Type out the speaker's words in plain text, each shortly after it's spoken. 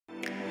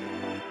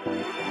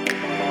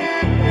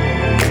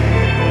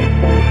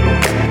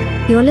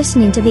You're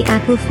listening to the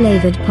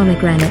apple-flavored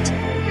pomegranate.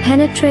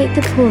 Penetrate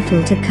the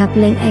portal to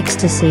coupling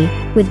ecstasy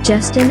with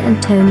Justin and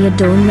Tonya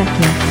Dawn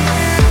Reckner.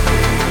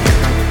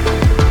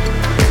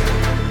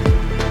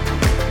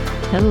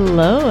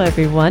 Hello,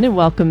 everyone, and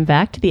welcome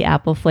back to the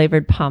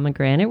apple-flavored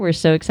pomegranate. We're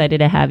so excited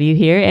to have you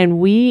here, and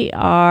we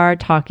are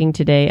talking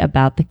today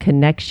about the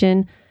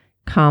connection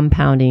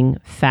compounding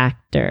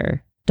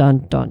factor.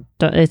 Dun, dun,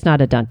 dun. It's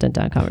not a dun, dun,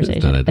 dun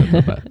conversation. It's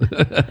not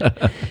a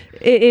dun.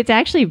 It's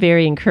actually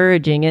very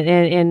encouraging,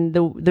 and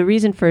the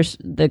reason for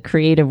the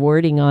creative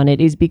wording on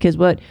it is because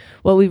what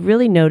we've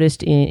really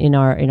noticed in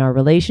our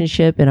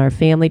relationship, in our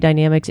family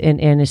dynamics,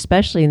 and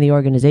especially in the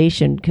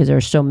organization, because there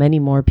are so many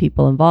more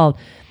people involved,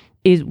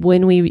 is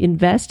when we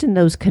invest in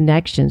those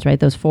connections, right?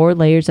 Those 4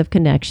 layers of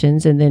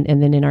connections, and then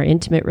in our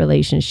intimate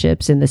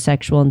relationships, in the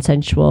sexual and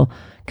sensual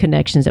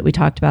connections that we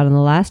talked about in the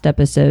last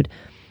episode,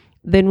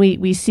 then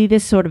we see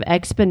this sort of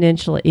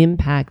exponential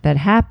impact that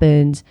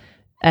happens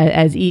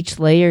as each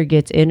layer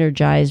gets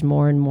energized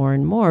more and more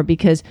and more.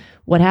 Because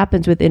what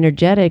happens with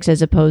energetics,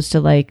 as opposed to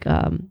like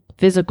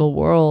physical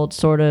world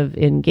sort of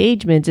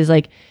engagements, is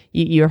like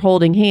you're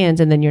holding hands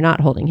and then you're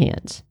not holding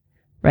hands,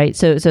 right?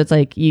 So it's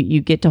like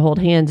you get to hold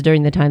hands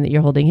during the time that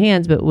you're holding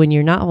hands, but when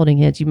you're not holding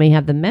hands, you may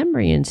have the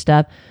memory and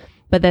stuff.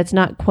 But that's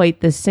not quite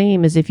the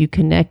same as if you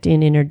connect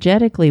in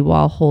energetically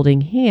while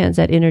holding hands.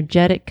 That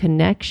energetic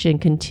connection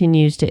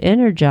continues to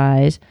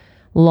energize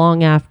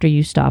long after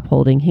you stop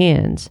holding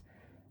hands.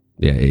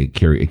 Yeah, it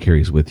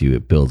carries with you.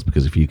 It builds,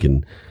 because if you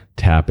can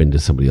tap into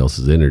somebody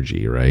else's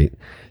energy, right,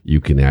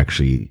 you can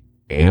actually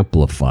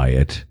amplify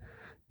it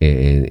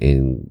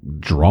and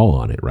draw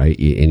on it, right?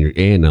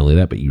 And not only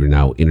that, but you're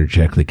now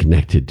energetically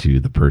connected to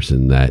the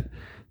person that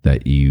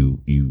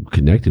you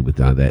connected with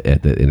at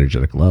that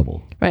energetic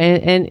level.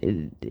 Right.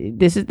 And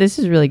this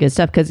is really good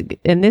stuff,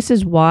 and this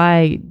is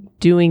why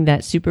doing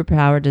that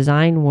superpower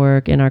design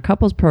work in our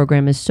couples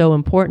program is so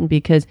important,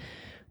 because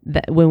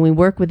when we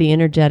work with the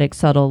energetic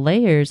subtle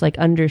layers, like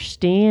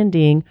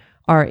understanding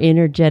our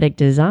energetic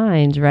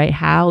designs, right?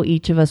 How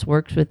each of us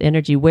works with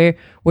energy, where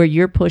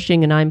you're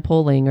pushing and I'm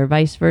pulling, or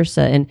vice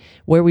versa, and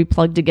where we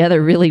plug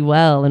together really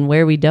well and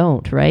where we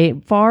don't,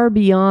 right? Far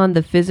beyond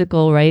the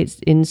physical, right?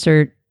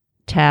 Insert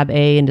tab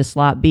A into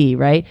slot B,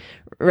 right?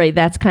 Right.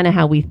 That's kind of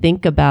how we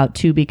think about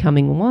two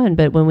becoming one.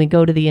 But when we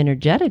go to the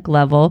energetic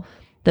level,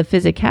 the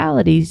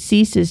physicality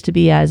ceases to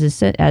be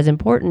as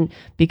important,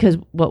 because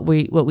what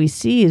we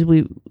see is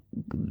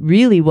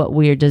what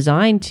we are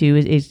designed to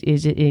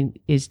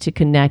is to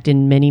connect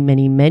in many,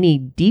 many, many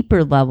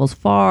deeper levels,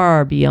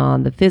 far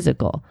beyond the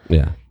physical.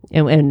 Yeah.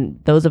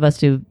 And those of us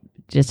who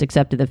just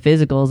accepted the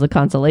physical as a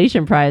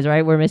consolation prize,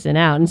 right? We're missing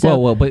out. And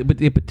so, but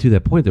to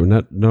that point, though,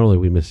 not only are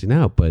we missing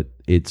out, but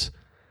it's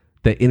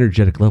that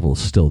energetic level is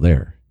still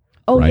there.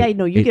 Oh, right? yeah,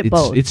 no, you get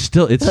both. It's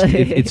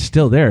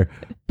still there,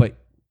 but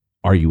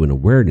are you in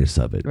awareness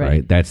of it?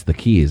 Right. That's the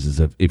key. Is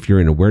if you're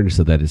in awareness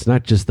of that, it's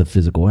not just the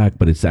physical act,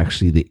 but it's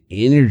actually the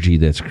energy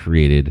that's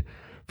created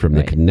from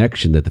the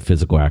connection that the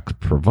physical act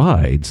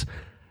provides.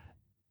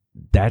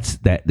 That's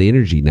the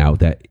energy now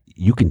that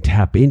you can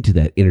tap into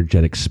that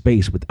energetic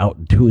space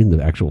without doing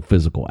the actual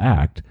physical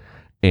act.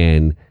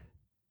 And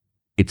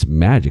it's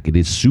magic. It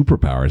is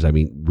superpowers. I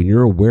mean, when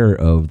you're aware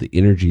of the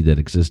energy that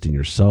exists in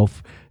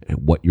yourself and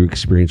what you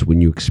experience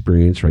when you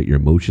experience, right? Your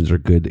emotions are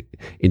good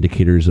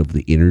indicators of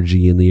the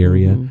energy in the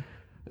area. Mm-hmm.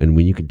 And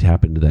when you can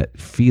tap into that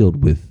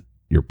field with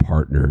your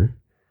partner,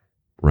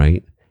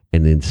 right?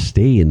 And then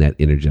stay in that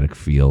energetic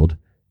field,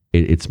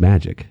 it's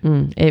magic.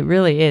 It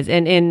really is.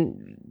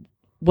 And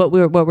what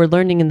we're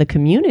learning in the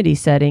community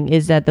setting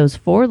is that those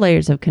 4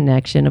 layers of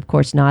connection, of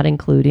course, not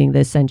including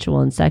the sensual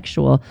and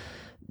sexual,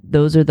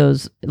 those are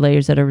those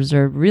layers that are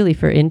reserved really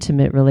for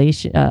intimate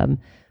relation.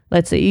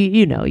 Let's say,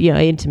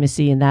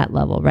 intimacy in that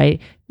level, right?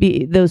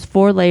 Those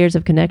 4 layers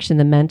of connection,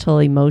 the mental,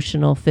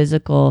 emotional,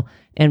 physical,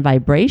 and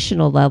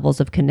vibrational levels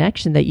of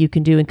connection that you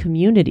can do in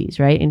communities,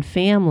 right? In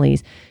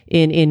families,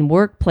 in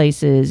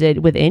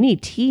workplaces, with any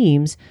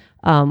teams.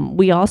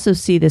 We also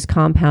see this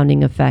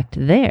compounding effect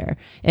there.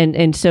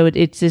 And so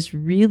it's this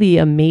really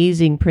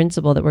amazing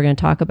principle that we're going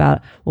to talk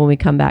about when we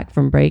come back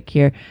from break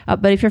here.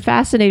 But if you're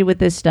fascinated with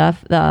this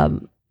stuff,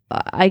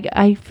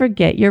 I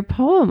forget your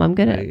poem.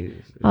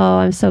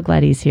 I'm so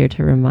glad he's here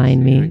to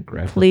remind me.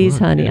 Please,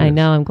 honey. Yes. I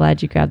know. I'm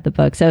glad you grabbed the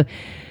book. So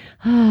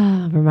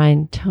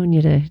remind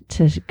Tonya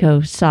to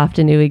go soft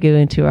and ooey goo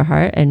into her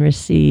heart and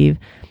receive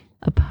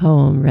a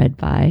poem read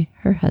by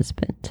her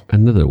husband.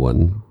 Another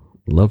one.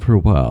 Love Her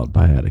Wild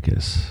by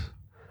Atticus.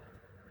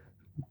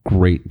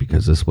 Great,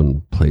 because this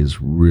one plays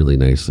really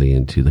nicely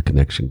into the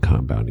connection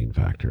compounding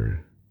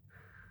factor.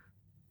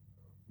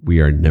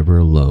 We are never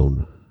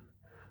alone.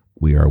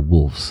 We are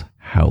wolves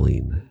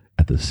howling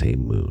at the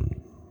same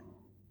moon.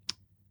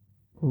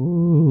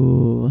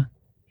 Ooh.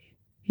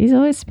 He's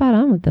always spot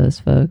on with those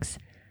folks.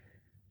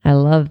 I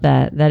love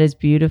that. That is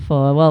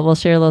beautiful. Well, we'll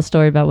share a little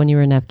story about when you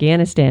were in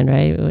Afghanistan,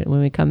 right?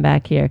 When we come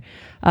back here.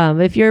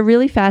 If you're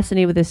really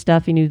fascinated with this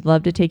stuff and you'd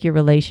love to take your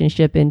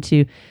relationship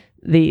into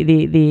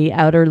the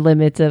outer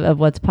limits of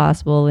what's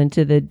possible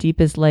into the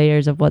deepest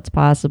layers of what's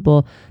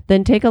possible,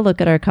 then take a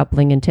look at our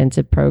coupling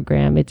intensive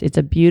program. It's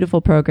a beautiful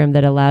program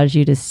that allows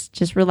you to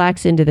just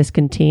relax into this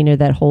container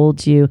that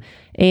holds you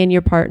and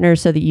your partner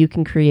so that you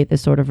can create the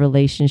sort of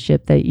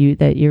relationship that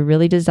you're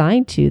really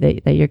designed to,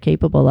 that you're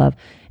capable of.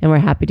 And we're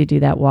happy to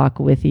do that walk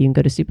with you. You can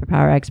go to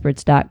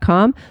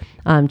superpowerexperts.com,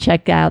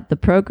 check out the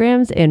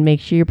programs, and make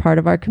sure you're part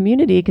of our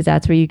community, because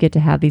that's where you get to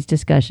have these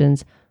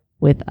discussions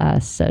with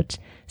us. So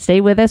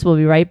stay with us. We'll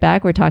be right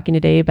back. We're talking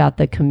today about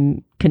the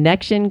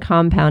connection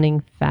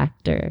compounding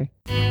factor.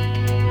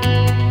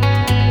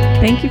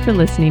 Thank you for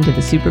listening to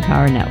the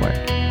Superpower Network.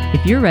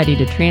 If you're ready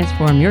to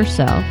transform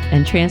yourself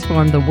and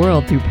transform the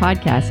world through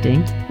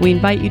podcasting, we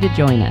invite you to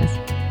join us.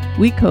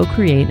 We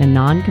co-create a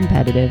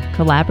non-competitive,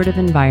 collaborative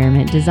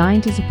environment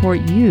designed to support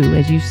you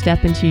as you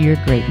step into your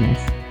greatness.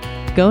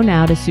 Go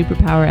now to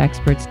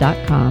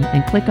superpowerexperts.com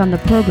and click on the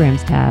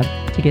Programs tab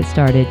to get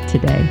started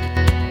today.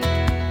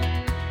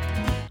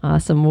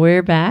 Awesome.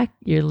 We're back.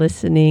 You're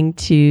listening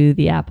to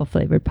the apple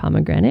flavored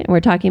pomegranate, and we're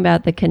talking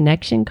about the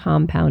connection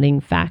compounding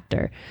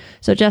factor.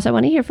 So Jess, I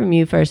want to hear from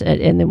you first,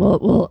 and then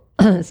we'll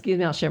excuse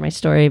me, I'll share my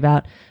story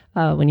about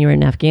when you were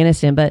in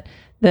Afghanistan. But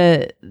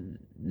I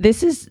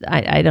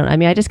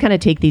just kind of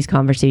take these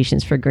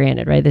conversations for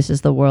granted, right? This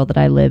is the world that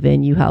I live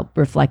in. You help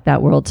reflect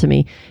that world to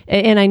me.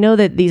 And I know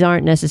that these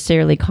aren't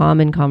necessarily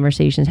common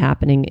conversations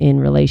happening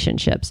in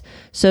relationships.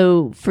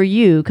 So for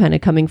you, kind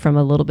of coming from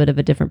a little bit of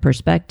a different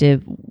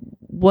perspective,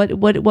 what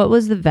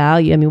was the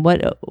value? I mean,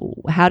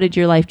 how did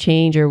your life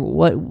change, or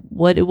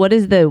what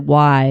is the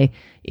why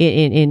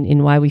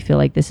in why we feel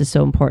like this is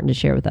so important to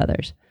share with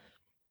others?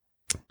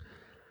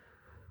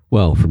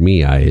 Well, for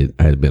me, I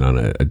had been on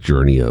a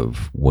journey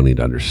of wanting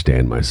to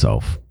understand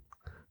myself,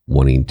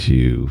 wanting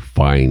to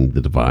find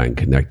the divine,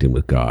 connecting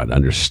with God,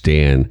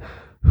 understand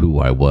who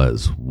I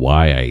was,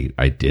 why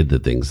I did the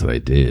things that I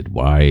did,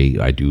 why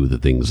I do the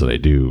things that I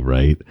do,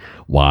 right?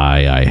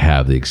 Why I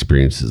have the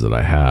experiences that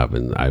I have.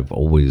 And I've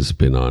always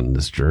been on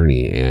this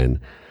journey. And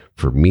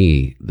for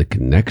me, the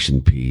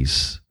connection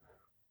piece,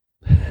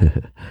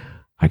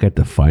 I got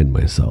to find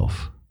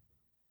myself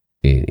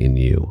in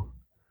you.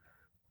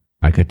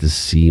 I got to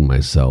see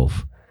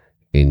myself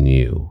in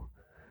you.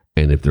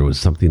 And if there was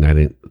something I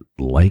didn't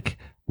like,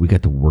 we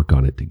got to work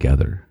on it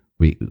together.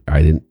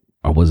 I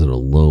wasn't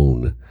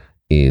alone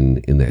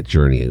in that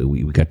journey.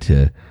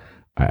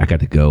 I got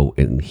to go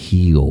and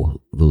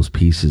heal those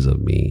pieces of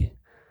me.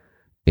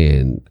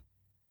 And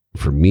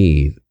for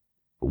me,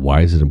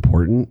 why is it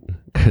important?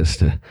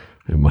 Because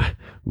in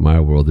my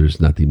world, there's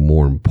nothing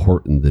more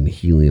important than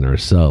healing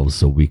ourselves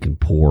so we can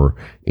pour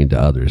into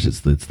others.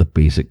 It's the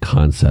basic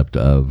concept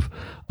of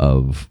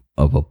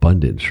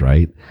abundance,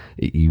 right?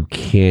 You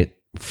can't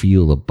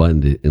feel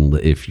abundant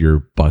if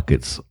your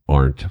buckets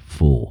aren't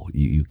full.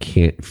 You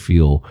can't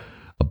feel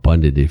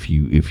abundant if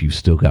you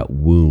still got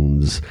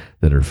wounds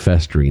that are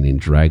festering and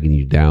dragging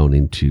you down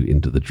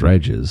into the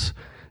dredges.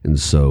 And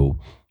so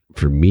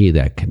for me,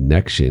 that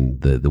connection,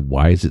 the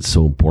why is it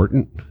so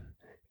important?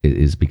 It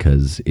is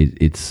because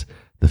it's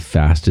the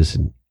fastest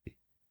and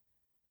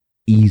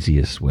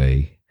easiest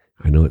way.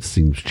 I know it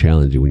seems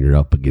challenging when you're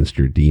up against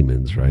your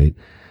demons, right?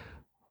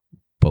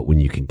 But when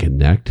you can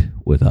connect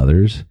with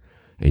others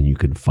and you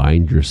can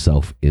find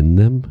yourself in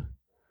them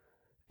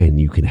and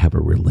you can have a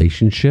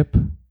relationship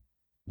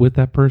with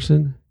that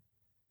person,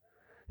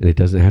 and it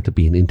doesn't have to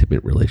be an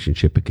intimate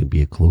relationship, it can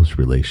be a close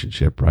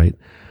relationship, right?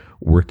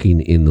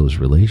 Working in those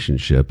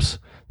relationships,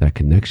 that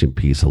connection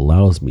piece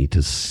allows me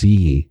to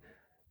see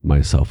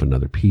myself in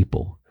other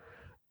people,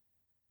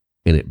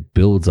 and it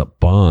builds up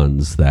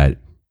bonds that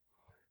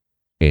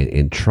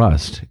and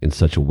trust in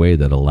such a way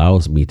that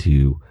allows me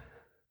to,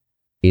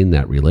 in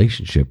that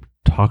relationship,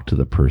 talk to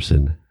the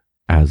person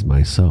as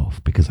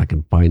myself, because I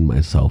can find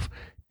myself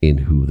in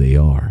who they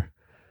are.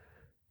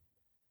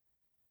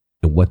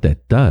 And what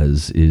that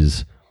does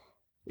is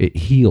it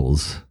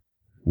heals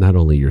not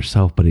only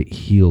yourself, but it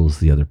heals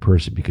the other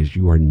person, because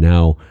you are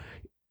now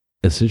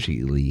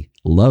essentially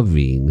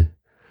loving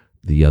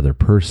the other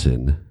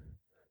person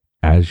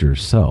as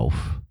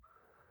yourself,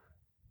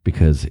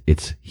 because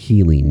it's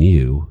healing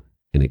you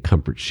and it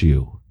comforts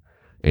you.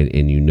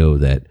 And you know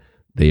that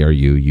they are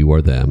you, you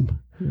are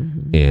them.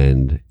 Mm-hmm.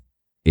 And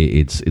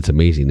it's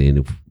amazing. And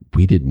if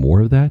we did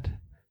more of that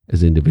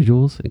as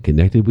individuals and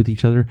connected with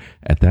each other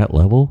at that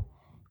level,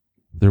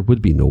 there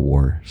would be no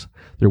wars.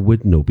 There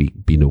would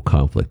be no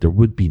conflict. There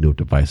would be no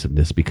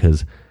divisiveness,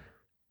 because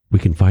we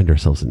can find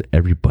ourselves in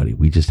everybody.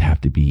 We just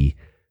have to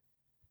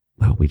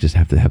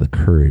have the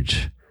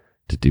courage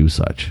to do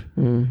such.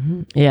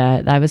 Mm-hmm.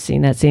 Yeah, I was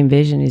seeing that same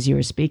vision as you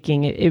were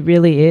speaking. It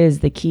really is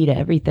the key to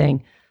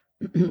everything.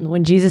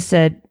 When Jesus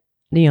said,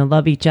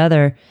 love each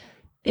other,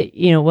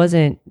 it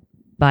wasn't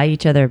buy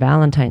each other a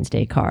Valentine's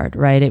Day card,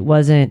 right? It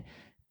wasn't,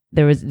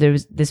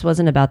 this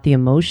wasn't about the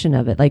emotion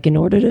of it. Like, in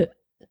order to,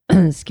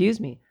 excuse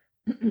me,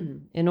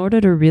 in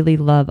order to really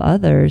love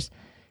others,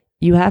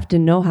 you have to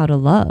know how to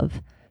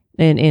love.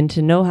 And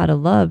to know how to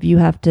love, you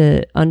have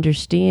to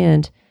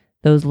understand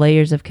those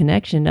layers of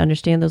connection. To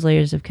understand those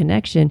layers of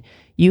connection,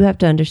 you have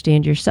to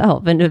understand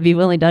yourself. And to be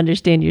willing to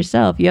understand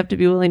yourself, you have to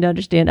be willing to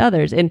understand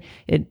others. And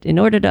in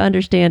order to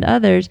understand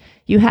others,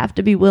 you have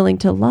to be willing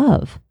to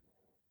love.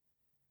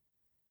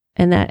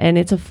 And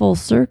it's a full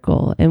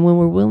circle. And when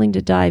we're willing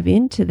to dive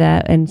into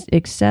that and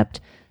accept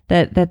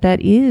that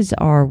is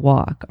our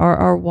walk,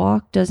 our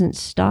walk doesn't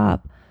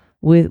stop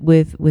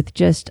with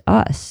just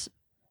us,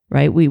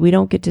 right? We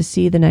don't get to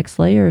see the next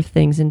layer of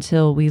things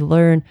until we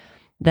learn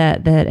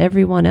that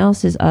everyone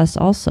else is us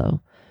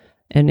also.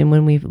 And then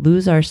when we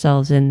lose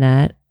ourselves in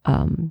that,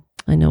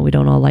 I know we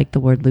don't all like the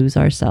word lose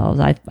ourselves.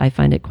 I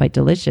find it quite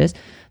delicious,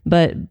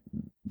 but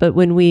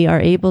when we are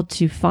able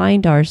to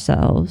find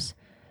ourselves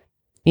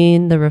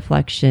in the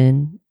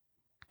reflection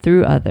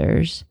through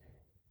others,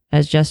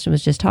 as Justin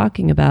was just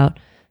talking about,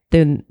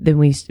 then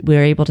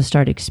we're able to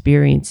start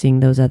experiencing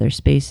those other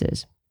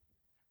spaces.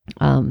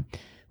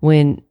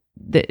 When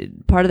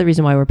part of the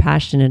reason why we're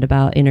passionate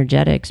about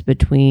energetics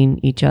between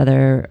each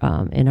other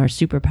and our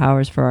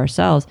superpowers for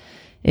ourselves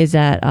is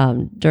that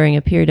during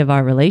a period of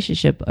our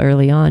relationship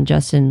early on,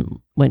 Justin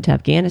went to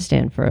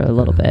Afghanistan for a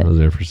little bit. I was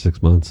there for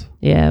 6 months.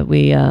 Yeah,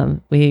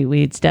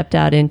 we'd stepped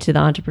out into the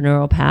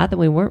entrepreneurial path, and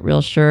we weren't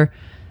real sure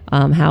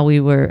how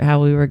we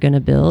were going to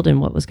build and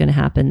what was going to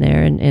happen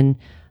there, and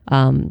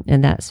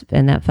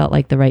that felt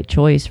like the right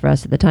choice for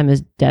us at the time. It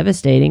was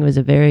devastating. It was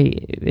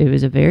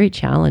a very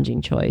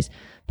challenging choice,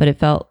 but it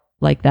felt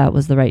like that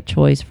was the right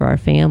choice for our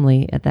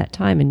family at that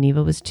time. And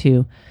Neva was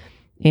 2,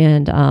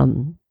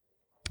 and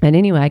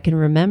anyway, I can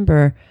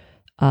remember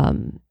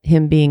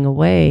him being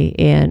away,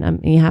 and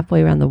I'm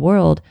halfway around the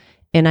world,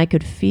 and I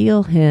could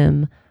feel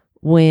him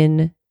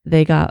when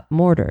they got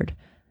mortared.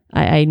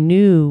 I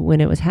knew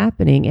when it was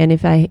happening, and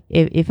if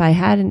I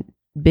hadn't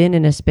been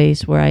in a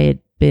space where I had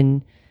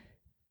been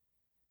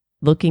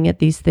looking at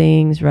these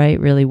things, right,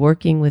 really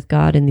working with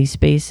God in these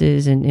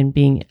spaces,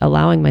 and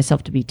allowing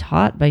myself to be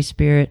taught by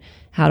Spirit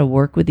how to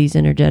work with these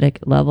energetic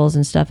levels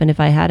and stuff, and if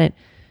I hadn't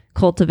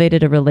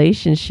cultivated a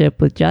relationship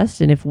with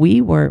Justin, if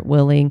we weren't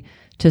willing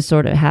to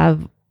sort of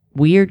have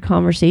weird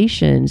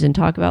conversations and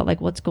talk about like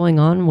what's going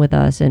on with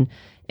us and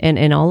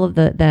all of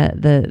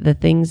the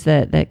things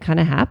that kind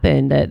of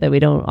happen that we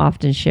don't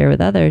often share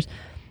with others,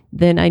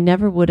 then I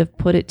never would have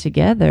put it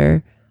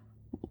together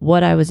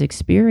what I was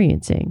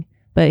experiencing.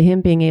 But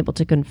him being able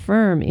to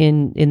confirm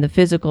in the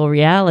physical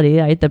reality,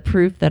 right, the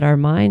proof that our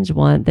minds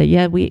want that,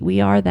 yeah,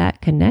 we are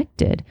that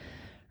connected,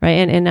 right?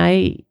 And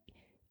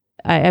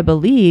I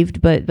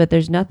believed, but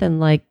there's nothing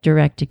like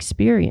direct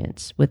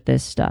experience with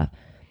this stuff.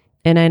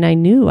 And I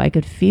knew I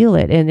could feel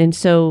it. And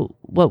so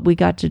what we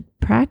got to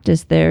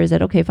practice there is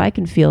that, okay, if I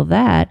can feel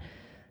that,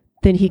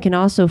 then he can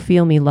also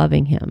feel me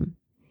loving him.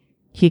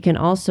 He can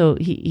also,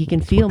 he can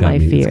feel my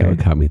fear. That's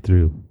what got me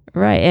through.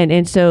 Right.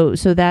 And so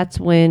that's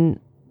when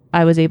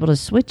I was able to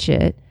switch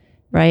it,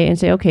 right? And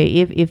say, okay,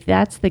 if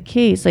that's the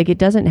case, like it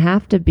doesn't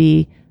have to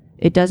be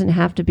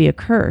a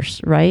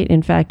curse, right?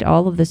 In fact,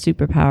 all of the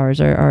superpowers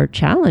are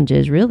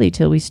challenges really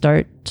till we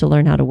start to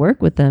learn how to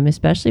work with them,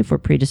 especially if we're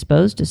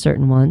predisposed to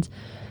certain ones.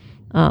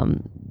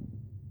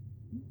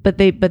 But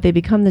they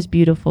become this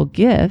beautiful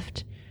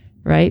gift,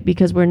 right?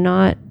 Because we're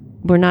not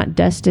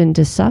destined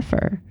to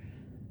suffer.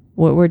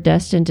 We're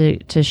destined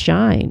to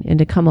shine and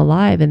to come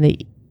alive. And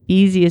the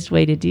easiest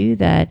way to do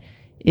that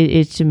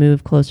is to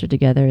move closer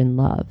together in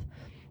love.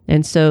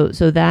 And so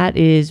that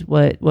is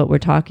what we're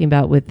talking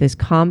about with this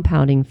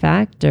compounding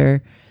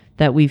factor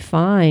that we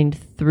find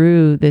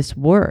through this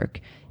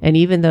work. And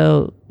even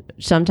though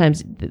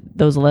sometimes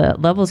those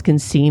levels can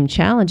seem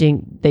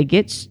challenging, they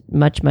get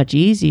much, much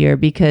easier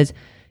because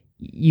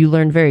you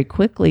learn very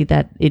quickly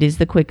that it is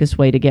the quickest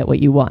way to get what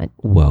you want.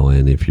 Well,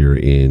 and if you're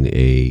in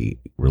a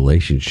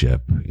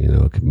relationship,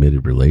 a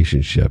committed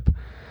relationship,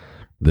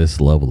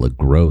 this level of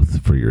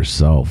growth for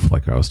yourself,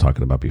 like I was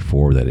talking about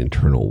before, that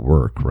internal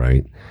work,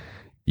 right?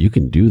 You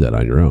can do that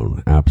on your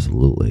own.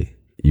 Absolutely.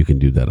 You can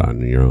do that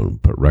on your own,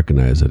 but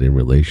recognize that in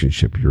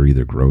relationship, you're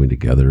either growing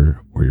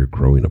together or you're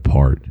growing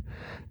apart.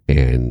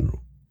 And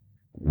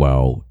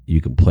while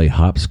you can play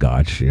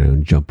hopscotch,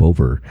 and jump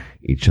over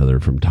each other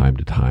from time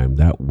to time,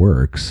 that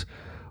works.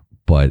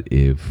 But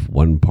if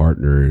one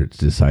partner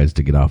decides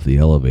to get off the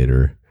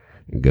elevator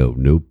and go,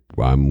 nope,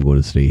 I'm going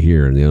to stay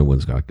here, and the other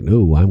one's like,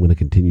 no, I'm going to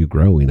continue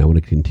growing, I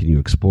want to continue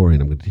exploring,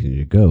 I'm going to continue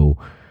to go,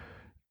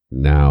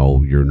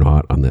 now you're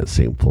not on that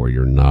same floor,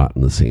 you're not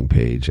on the same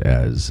page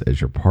as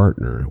your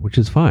partner, which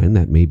is fine.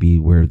 That may be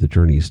where the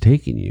journey is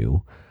taking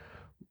you,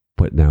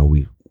 but now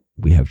we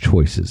have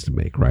choices to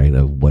make, right?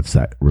 Of what's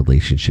that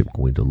relationship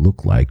going to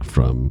look like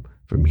from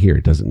here.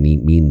 It doesn't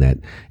mean that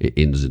it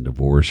ends in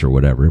divorce or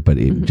whatever, but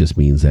it just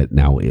means that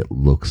now it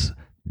looks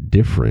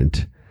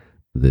different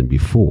than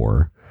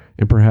before,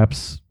 and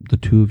perhaps the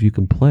two of you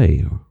can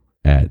play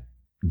on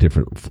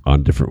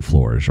different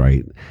floors,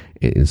 right,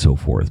 and so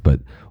forth.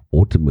 But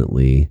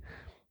ultimately,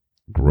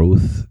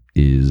 growth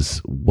is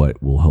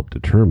what will help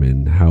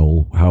determine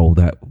how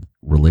that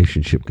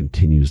relationship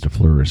continues to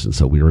flourish. And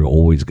so we are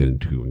always going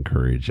to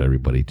encourage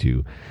everybody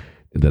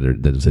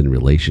that is in a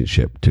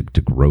relationship to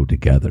grow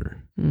together.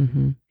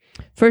 Mm-hmm.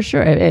 For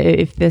sure.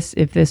 If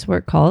this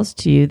work calls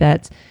to you,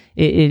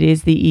 it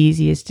is the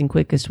easiest and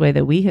quickest way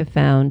that we have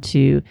found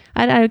to,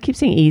 I keep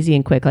saying easy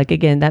and quick. Like,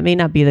 again, that may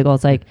not be the goal.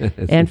 It's like,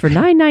 and for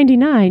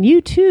 $9.99,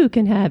 you too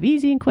can have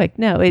easy and quick.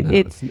 No,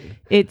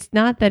 it's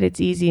not that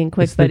it's easy and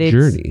quick, but it's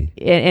journey.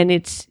 And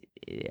it's,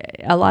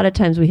 a lot of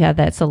times we have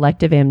that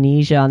selective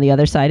amnesia on the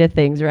other side of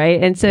things,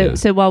 right? And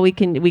so while we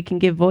can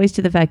give voice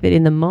to the fact that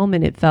in the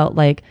moment it felt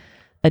like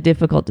a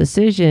difficult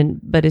decision,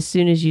 but as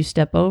soon as you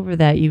step over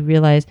that, you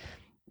realize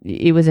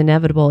it was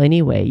inevitable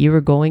anyway. You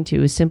were going to.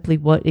 It was simply,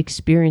 what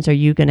experience are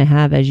you going to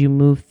have as you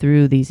move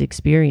through these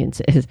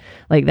experiences?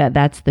 Like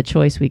that's the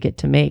choice we get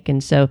to make.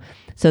 And so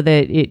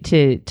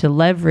that to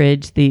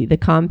leverage the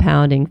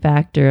compounding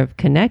factor of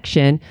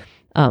connection,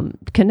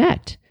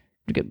 connect.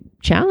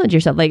 Challenge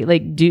yourself,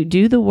 like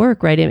do the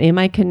work, right? Am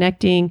I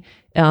connecting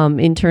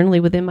internally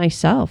within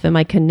myself? Am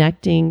I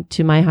connecting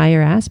to my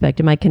higher aspect?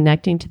 Am I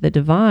connecting to the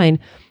divine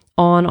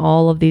on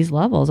all of these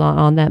levels,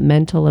 on that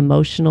mental,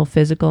 emotional,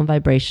 physical, and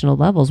vibrational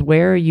levels?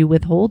 Where are you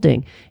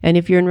withholding? And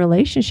if you're in a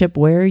relationship,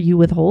 where are you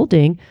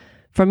withholding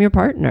from your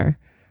partner,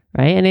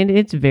 right? And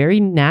it's very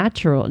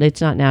natural.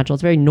 It's not natural.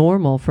 It's very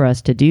normal for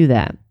us to do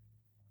that.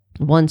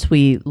 Once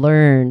we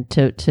learn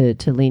to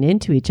lean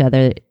into each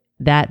other,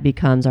 that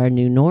becomes our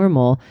new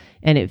normal,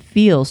 and it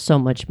feels so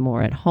much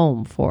more at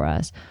home for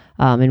us.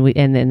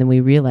 And then we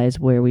realize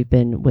where we've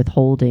been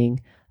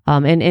withholding.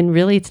 And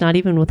really, it's not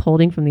even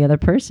withholding from the other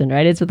person,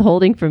 right? It's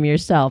withholding from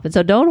yourself. And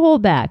so don't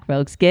hold back,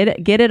 folks. Get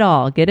it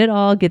all. Get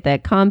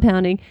that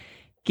compounding,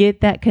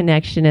 get that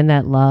connection and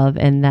that love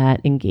and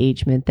that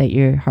engagement that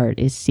your heart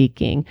is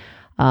seeking.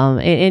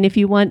 And if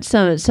you want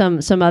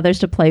some others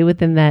to play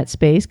within that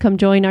space, come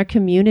join our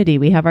community.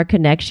 We have our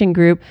connection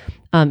group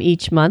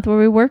each month where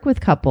we work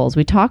with couples.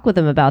 We talk with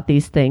them about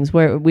these things,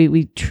 where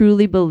we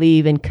truly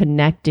believe in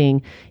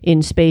connecting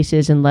in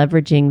spaces and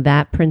leveraging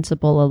that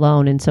principle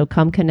alone. And so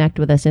come connect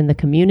with us in the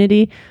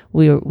community.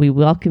 We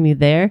welcome you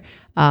there.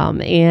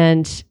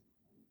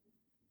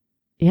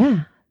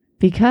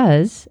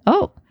 Because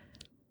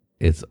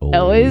it's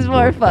always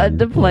more fun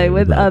to play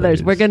with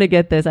others. We're going to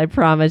get this. I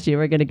promise you,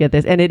 we're going to get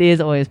this. And it is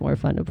always more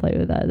fun to play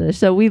with others.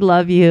 So we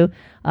love you.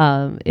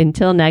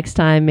 Until next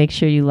time, make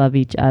sure you love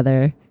each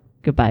other.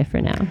 Goodbye for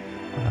now.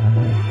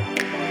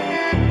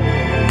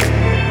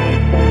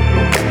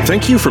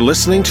 Thank you for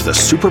listening to the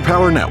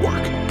Superpower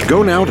Network.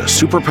 Go now to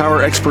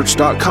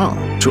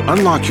superpowerexperts.com to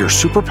unlock your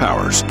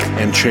superpowers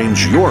and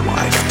change your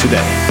life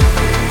today.